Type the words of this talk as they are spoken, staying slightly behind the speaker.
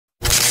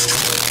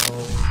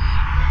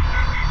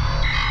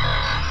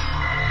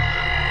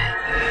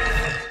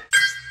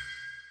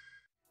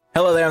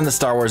Hello there, I'm the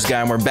Star Wars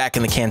guy, and we're back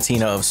in the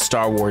cantina of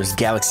Star Wars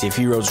Galaxy of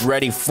Heroes,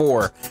 ready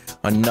for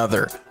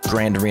another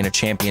Grand Arena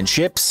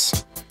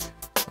Championships.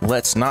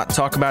 Let's not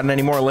talk about it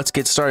anymore, let's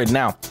get started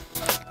now.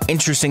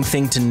 Interesting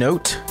thing to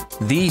note,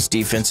 these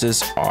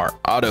defenses are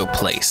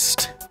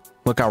auto-placed.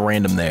 Look how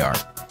random they are.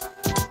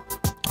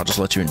 I'll just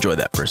let you enjoy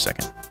that for a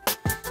second.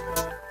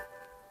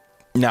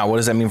 Now, what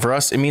does that mean for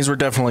us? It means we're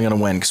definitely going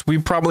to win, because we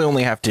probably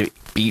only have to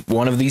beat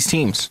one of these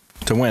teams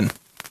to win.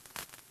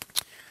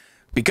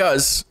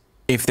 Because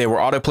if they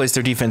were auto-placed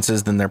their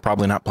defenses, then they're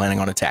probably not planning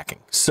on attacking.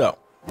 So,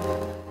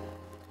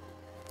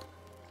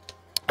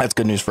 that's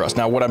good news for us.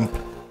 Now, what I'm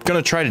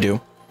going to try to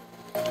do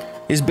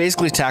is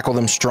basically tackle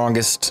them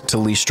strongest to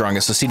least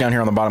strongest. So see down here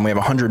on the bottom, we have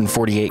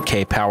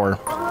 148k power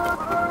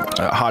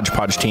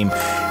hodgepodge team.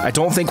 I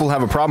don't think we'll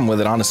have a problem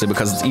with it, honestly,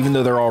 because even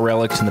though they're all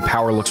relics and the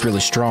power looks really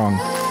strong,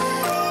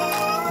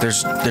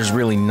 there's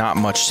really not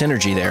much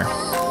synergy there.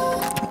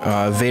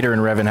 Vader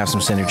and Revan have some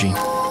synergy.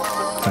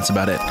 That's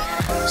about it.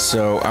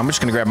 So I'm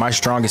just gonna grab my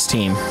strongest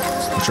team,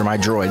 which are my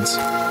droids,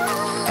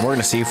 and we're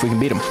gonna see if we can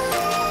beat them.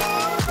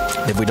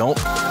 If we don't,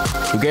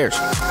 who cares?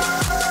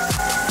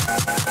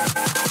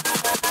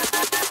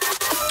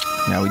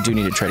 Now we do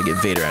need to try to get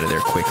Vader out of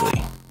there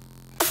quickly.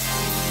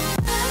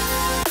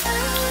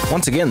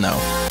 Once again though,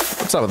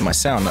 what's up with my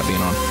sound not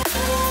being on?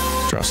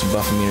 Let's draw some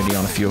buff immunity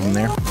on a few of them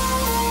there.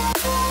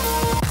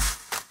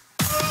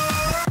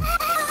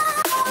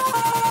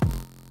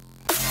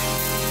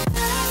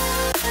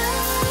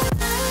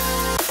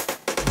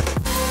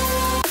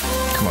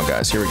 Come on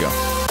guys, here we go.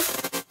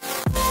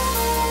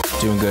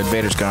 Doing good,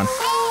 Vader's gone.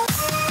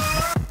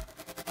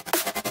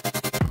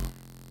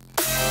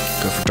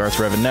 Go for Darth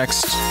Revan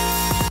next.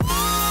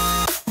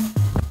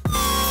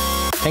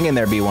 Hang in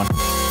there, B1.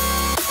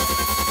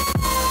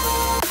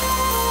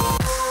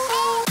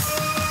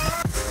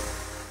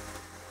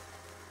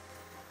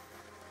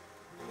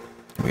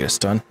 We get a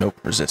stun? Nope,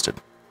 resisted.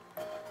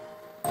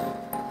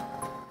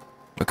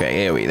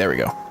 Okay, AoE, there we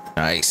go.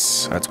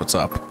 Nice, that's what's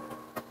up.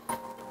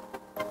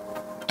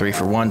 3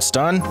 for 1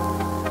 stun.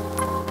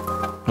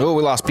 Oh,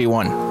 we lost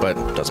B1, but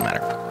doesn't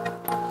matter.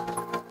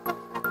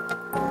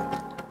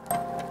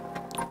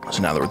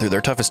 So now that we're through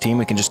their toughest team,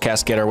 we can just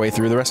cascade our way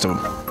through the rest of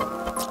them.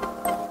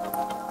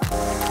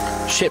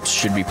 Ships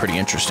should be pretty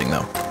interesting,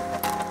 though.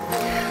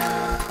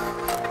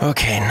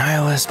 Okay,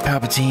 Nihilist,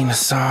 Palpatine,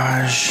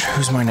 Asajj.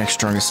 Who's my next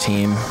strongest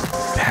team?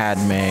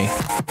 Padme.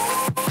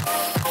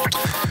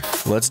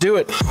 Let's do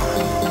it.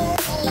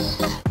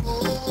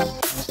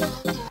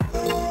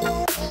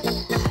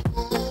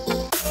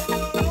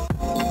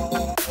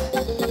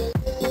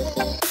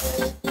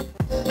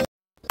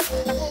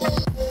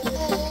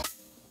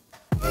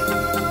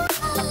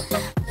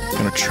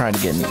 Gonna try to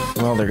get in.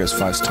 Well, there goes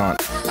 5's taunt.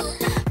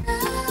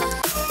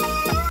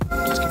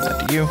 Let's give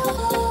that to you.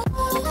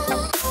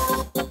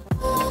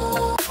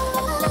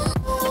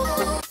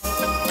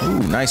 Ooh,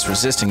 nice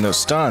resisting those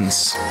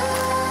stuns.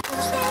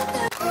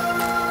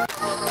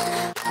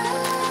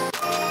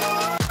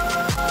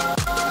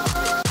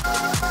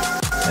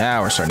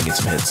 Now we're starting to get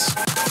some hits.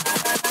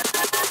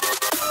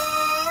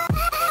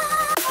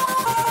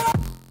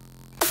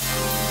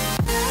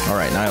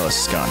 Alright,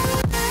 Nihilist is gone.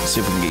 Let's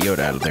see if we can get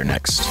Yoda out of there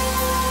next.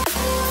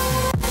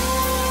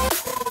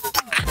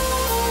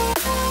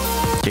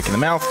 Kick in the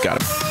mouth,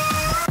 got him.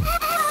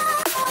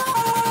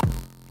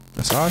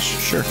 Asajj,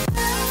 sure.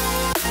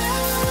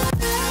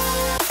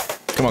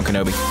 Come on,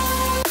 Kenobi.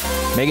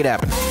 Make it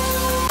happen.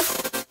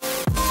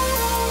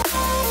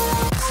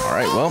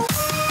 Alright, well,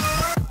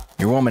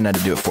 your woman had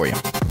to do it for you.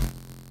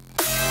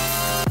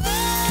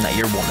 Not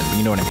your woman, but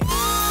you know what I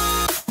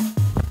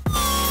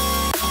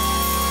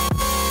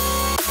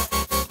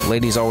mean.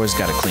 Ladies always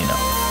gotta clean up.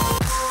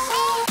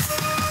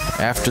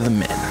 After the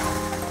men.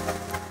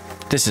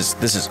 This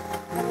is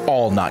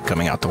all not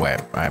coming out the way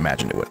I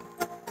imagined it would.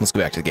 Let's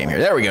go back to the game here.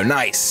 There we go,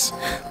 nice!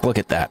 Look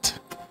at that.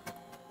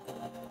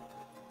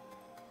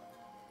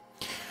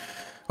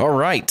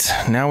 Alright,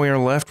 now we are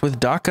left with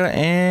DACA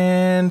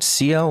and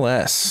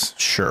CLS.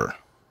 Sure.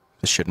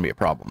 This shouldn't be a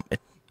problem.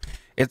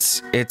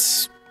 It's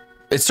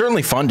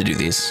certainly fun to do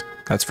these,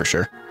 that's for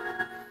sure.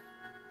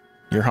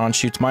 Your Han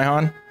shoots my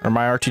Han, or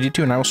my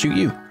R2-D2, and I will shoot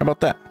you. How about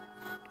that?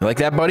 You like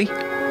that, buddy?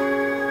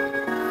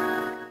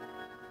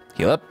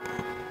 Heal up.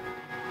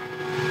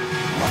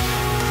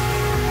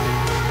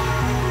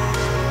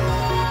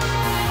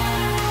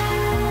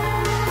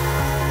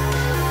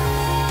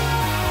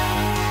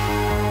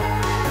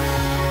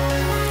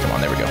 Come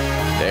on, there we go.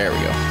 There we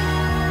go.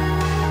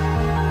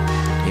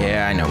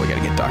 Yeah, I know we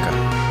gotta get DACA.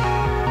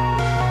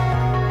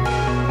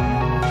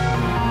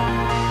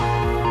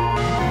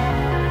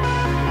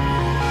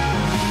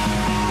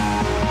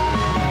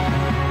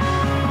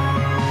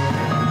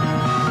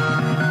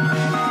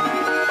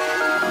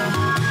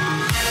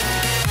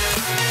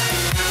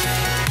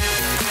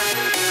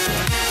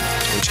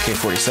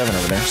 HK-47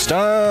 over there.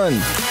 Stun!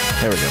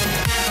 There we go.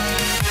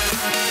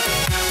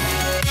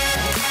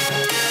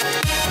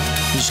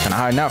 He's just kind of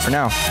hiding out for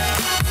now.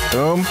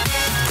 Boom.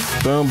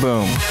 Boom,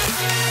 boom.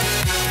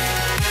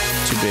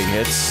 2 big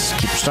hits.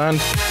 Keep her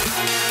stunned.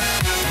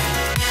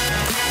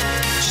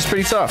 She's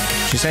pretty tough.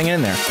 She's hanging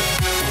in there.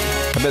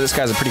 I bet this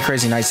guy's a pretty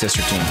crazy Night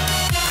Sister team.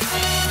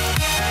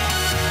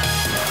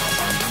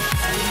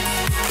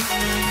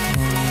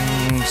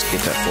 Let's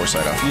get that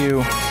foresight off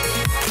you.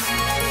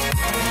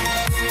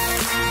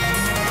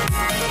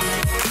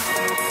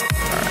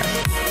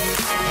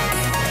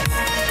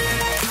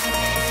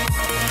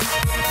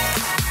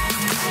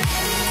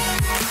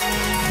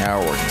 Now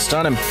we're working.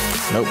 Stun him.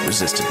 Nope,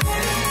 resisted.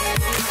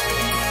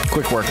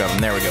 Quick work of him.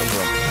 There we go.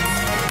 Boom.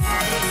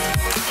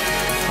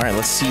 All right,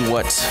 let's see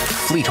what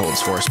Fleet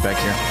holds for us back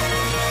here.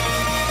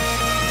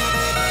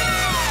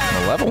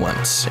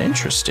 Malevolence.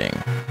 Interesting.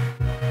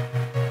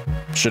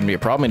 Shouldn't be a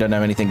problem. He doesn't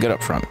have anything good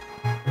up front.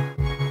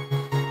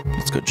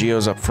 Let's go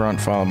Geos up front,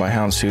 followed by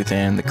Houndstooth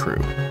and the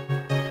crew.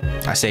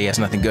 I say he has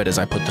nothing good as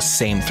I put the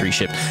same 3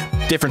 ships.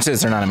 Difference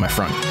is they're not in my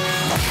front.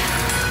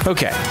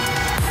 Okay.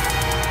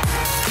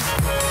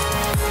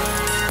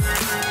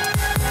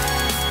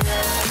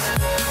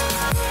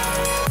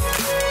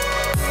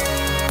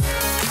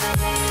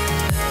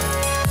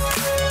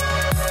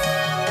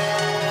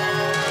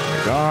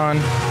 Gone.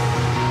 You're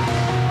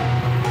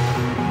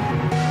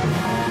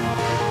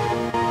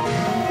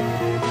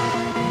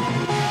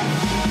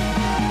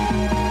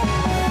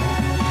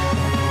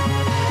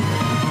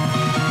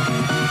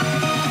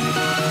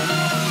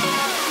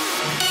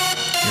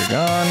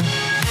gone.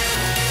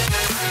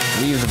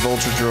 Leave the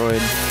Vulture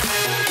Droid.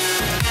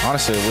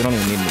 Honestly, we don't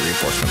even need any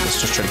reinforcement. Let's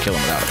just try to kill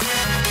him without it.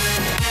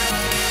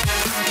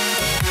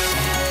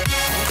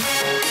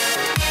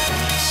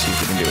 Let's see if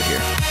we can do it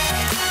here.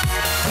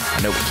 Oh, I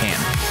know we can.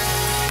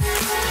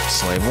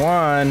 Slave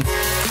 1.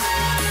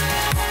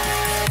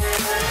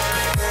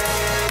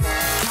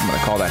 I'm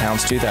gonna call that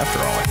Houndstooth after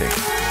all, I think.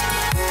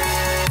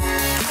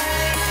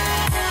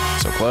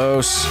 So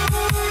close.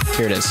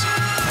 Here it is.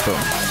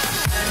 Boom.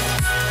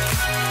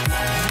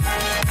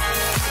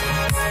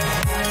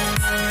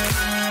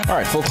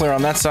 Alright, full clear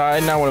on that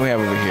side. Now what do we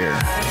have over here?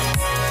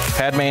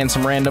 Padme and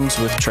some randoms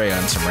with Traya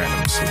and some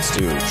randoms. Let's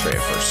do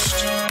Traya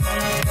first.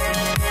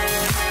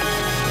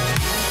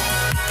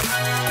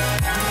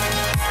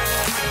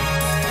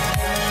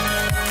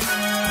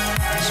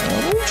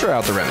 We'll try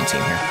out the Revan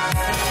team here.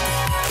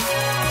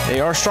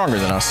 They are stronger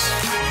than us,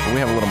 but we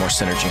have a little more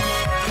synergy.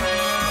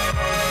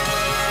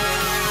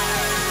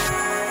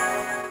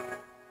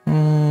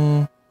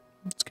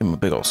 Let's give him a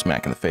big old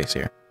smack in the face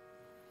here.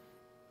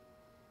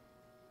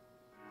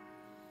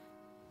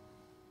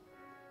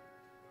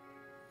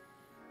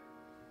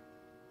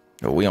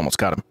 Oh, we almost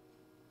got him.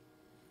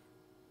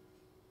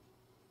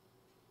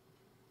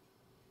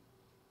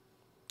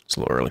 It's a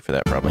little early for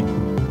that, probably.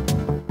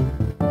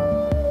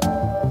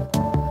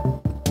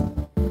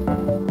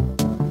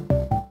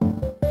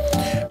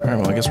 Alright,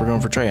 well, I guess we're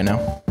going for Traya now.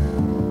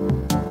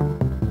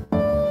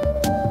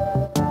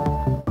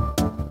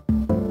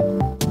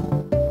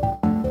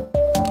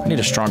 I need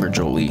a stronger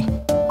Jolie.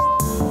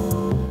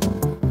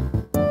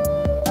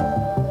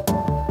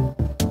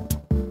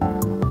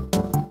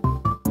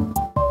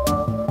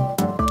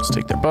 Let's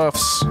take their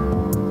buffs,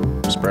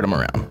 spread them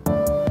around.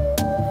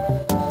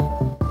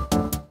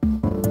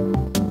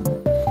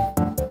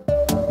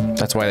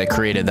 That's why they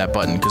created that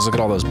button, because look at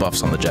all those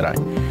buffs on the Jedi.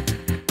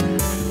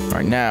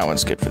 Alright, now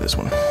let's get for this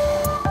one.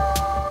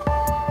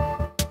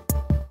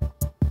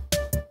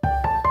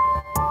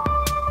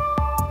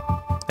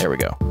 There we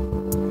go.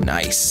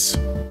 Nice.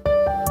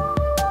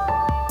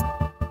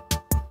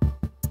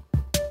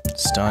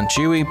 Stun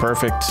Chewie,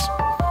 perfect.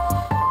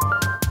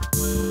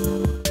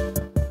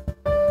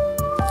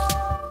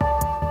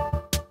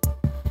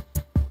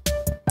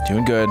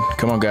 Doing good.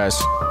 Come on, guys.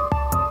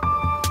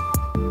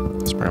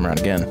 Spread them around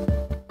again.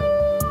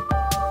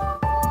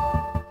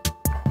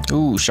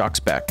 Ooh, Shock's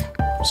back.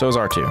 So is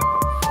R2.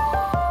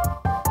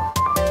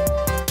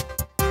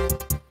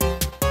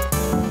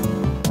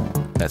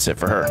 That's it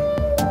for her.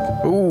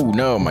 Ooh,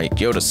 no, my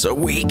Yoda's so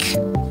weak.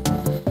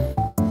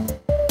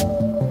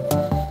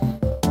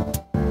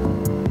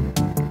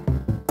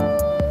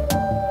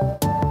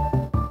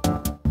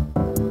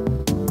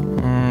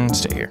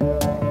 Stay here.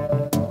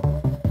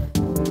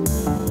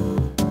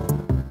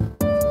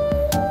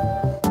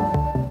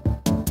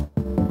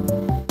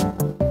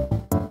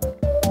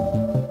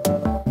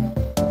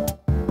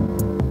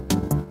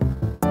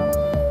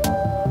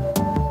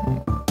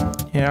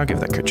 Yeah, I'll give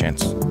that a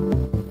chance.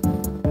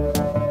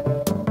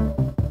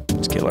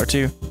 Let's kill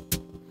R2.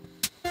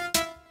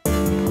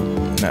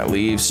 That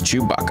leaves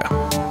Chewbacca.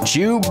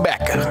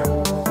 Chewbacca.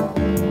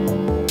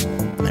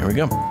 There we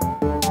go.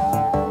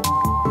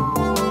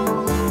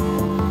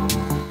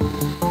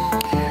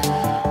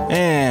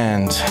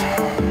 And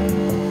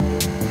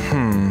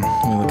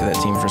let me look at that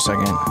team for a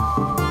second. I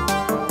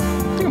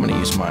think I'm gonna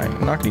use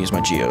I'm not gonna use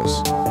my Geos.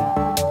 I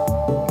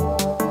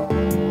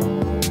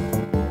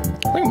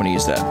think I'm gonna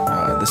use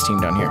this team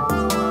down here.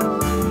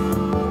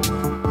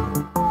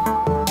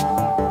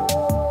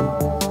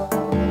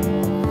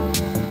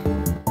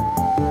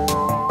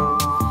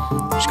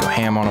 Just go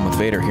ham on him with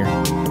Vader here.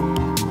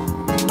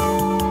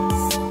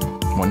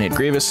 One-hit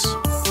Grievous.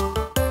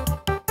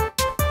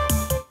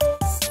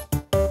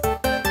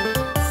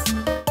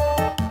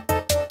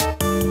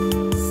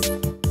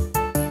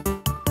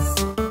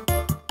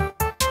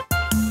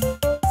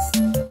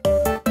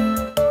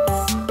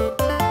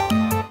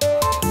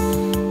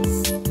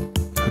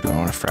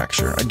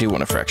 Fracture. I do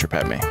want to fracture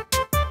Padme.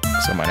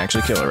 So I might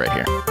actually kill her right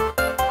here.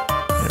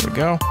 There we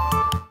go.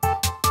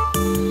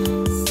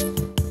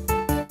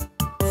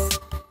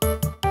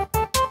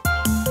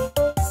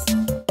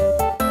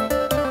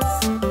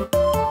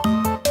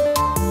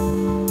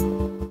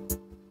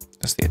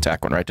 That's the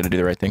attack one, right? Did I do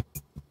the right thing?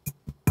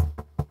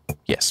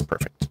 Yes,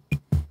 perfect.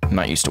 I'm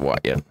not used to Watt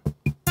yet.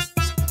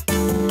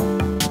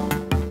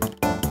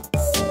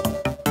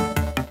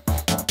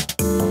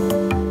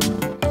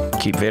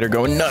 Keep Vader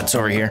going nuts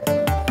over here.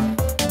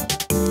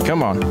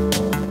 Come on.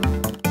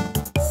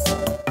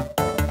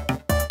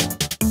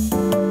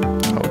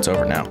 Oh, it's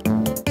over now.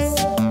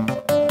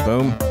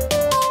 Boom.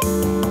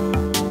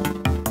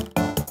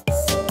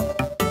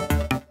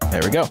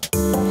 There we go.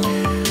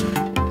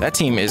 That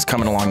team is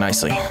coming along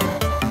nicely. All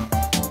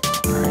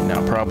right,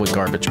 now probably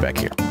garbage back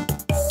here.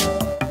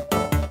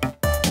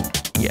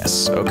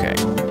 Yes, okay.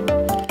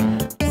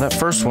 That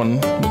first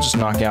one, we'll just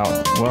knock out,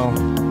 well,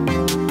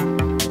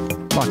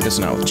 knock this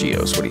one out with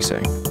Geos. What do you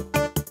say?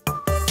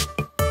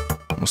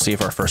 We'll see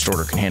if our first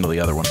order can handle the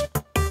other one.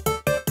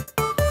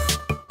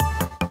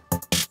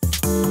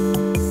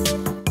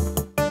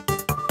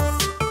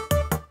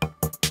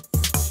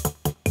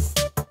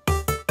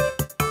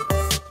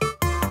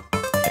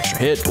 Extra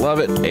hit, love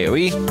it.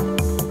 AoE.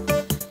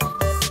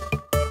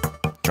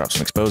 Drop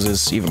some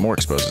exposes, even more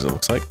exposes it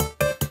looks like.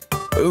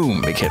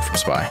 Boom, big hit from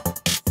Spy.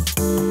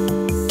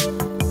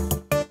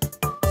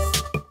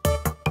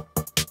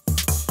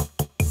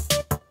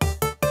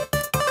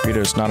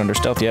 Greedo's not under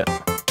stealth yet.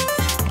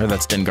 Or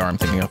that's Dengar I'm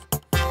thinking of.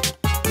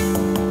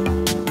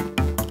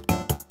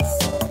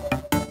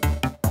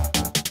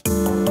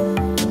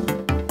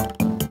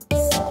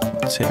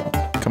 Let's hit him.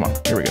 Come on,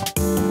 here we go.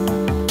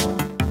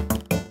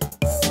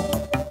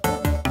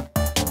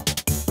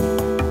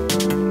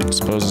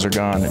 Exposes are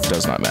gone, it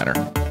does not matter.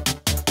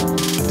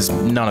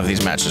 None of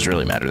these matches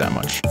really matter that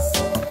much.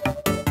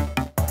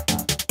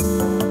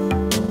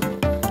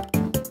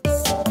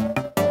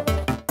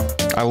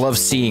 I love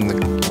seeing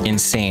the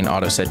insane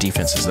auto set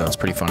defenses though, it's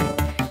pretty funny.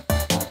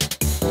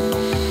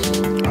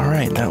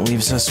 Alright, that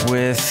leaves us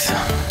with...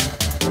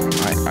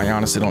 I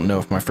honestly don't know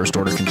if my first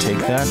order can take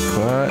that,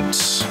 but...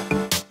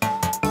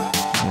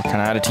 we're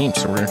kind of out of teams,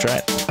 so we're going to try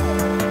it.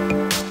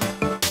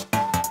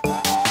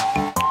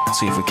 Let's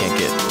see if we can't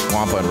get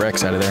Wampa and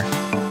Rex out of there.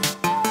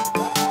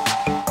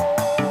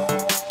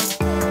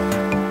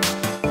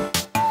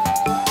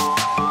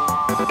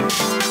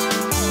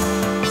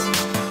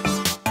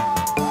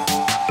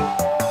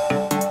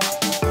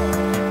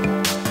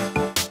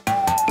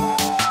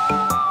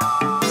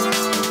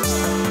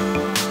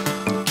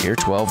 Gear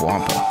 12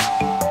 Wampa.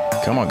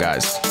 Come on,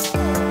 guys.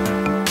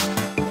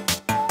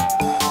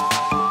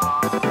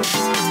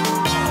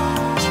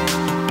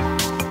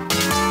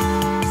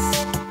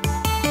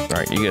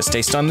 Alright, you gonna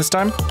stay stunned this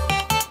time?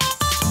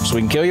 So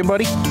we can kill you,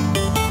 buddy?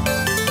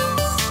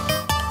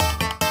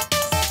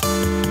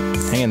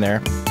 Hang in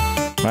there.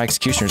 My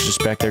Executioner's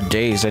just back there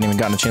dazed. I hadn't even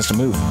gotten a chance to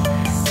move.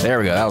 There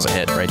we go. That was a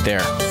hit right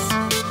there.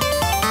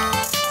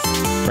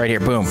 Right here.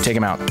 Boom. Take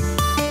him out.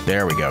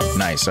 There we go.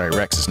 Nice. Alright,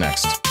 Rex is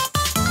next.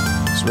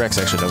 This Rex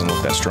actually doesn't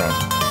look that strong.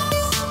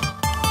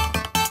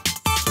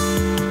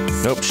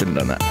 Nope, shouldn't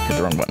have done that. Hit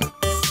the wrong button.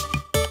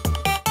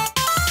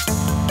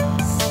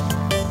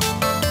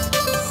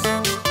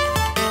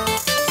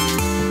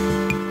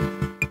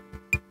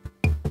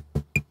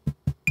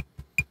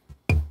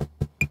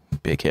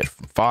 Big hit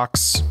from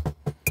Fox.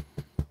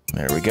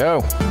 There we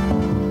go.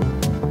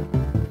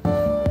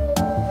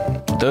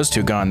 With those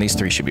two gone, these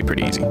three should be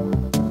pretty easy.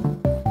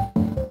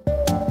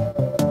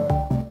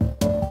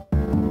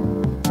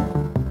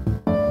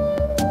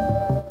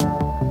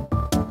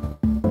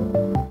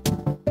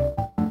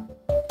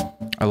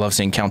 I love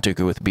seeing Count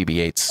Dooku with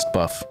BB-8's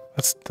buff.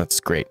 That's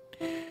great.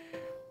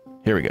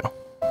 Here we go.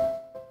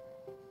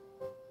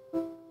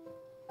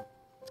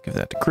 Let's give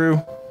that to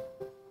crew.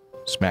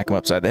 Smack him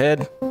upside the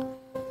head.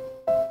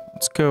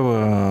 Let's go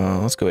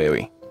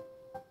AoE.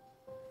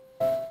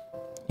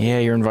 Yeah,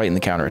 you're inviting the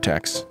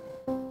counterattacks.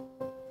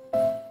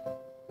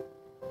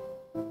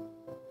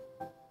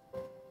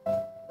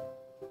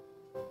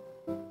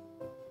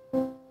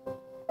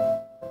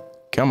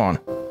 Come on.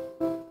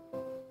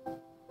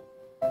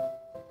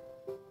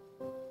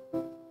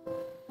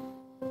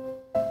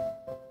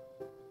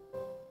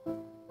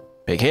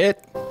 Big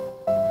hit.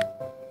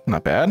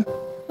 Not bad.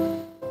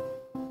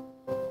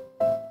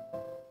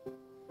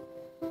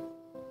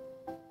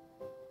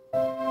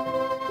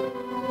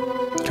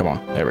 Come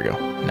on. There we go.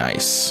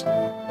 Nice.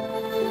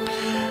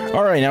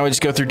 All right, now we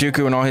just go through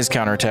Dooku and all his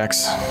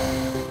counterattacks.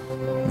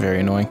 Very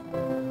annoying.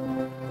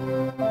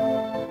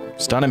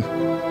 Stun him.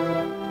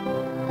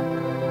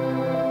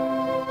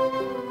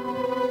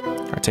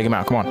 All right, take him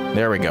out. Come on.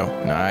 There we go.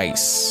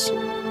 Nice.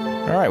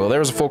 All right, well, there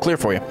was a full clear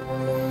for you.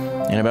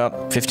 in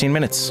about 15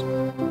 minutes.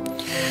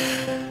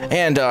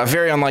 And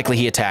very unlikely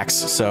he attacks.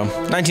 So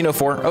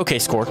 1904, okay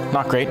score.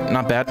 Not great,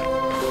 not bad.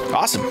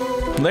 Awesome.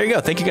 There you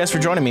go. Thank you guys for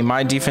joining me.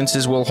 My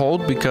defenses will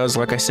hold because,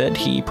 like I said,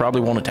 he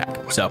probably won't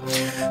attack. So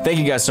thank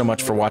you guys so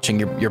much for watching.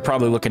 You're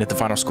probably looking at the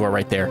final score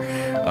right there.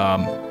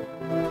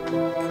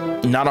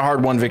 Not a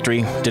hard won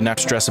victory. Didn't have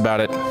to stress about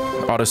it.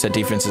 Auto set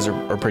defenses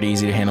are pretty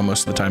easy to handle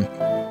most of the time.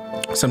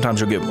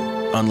 Sometimes you'll get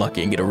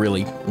unlucky and get a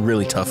really,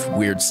 really tough,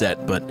 weird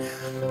set, but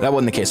that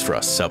wasn't the case for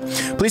us. So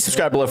please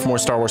subscribe below for more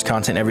Star Wars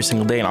content every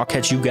single day, and I'll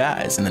catch you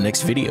guys in the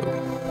next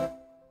video.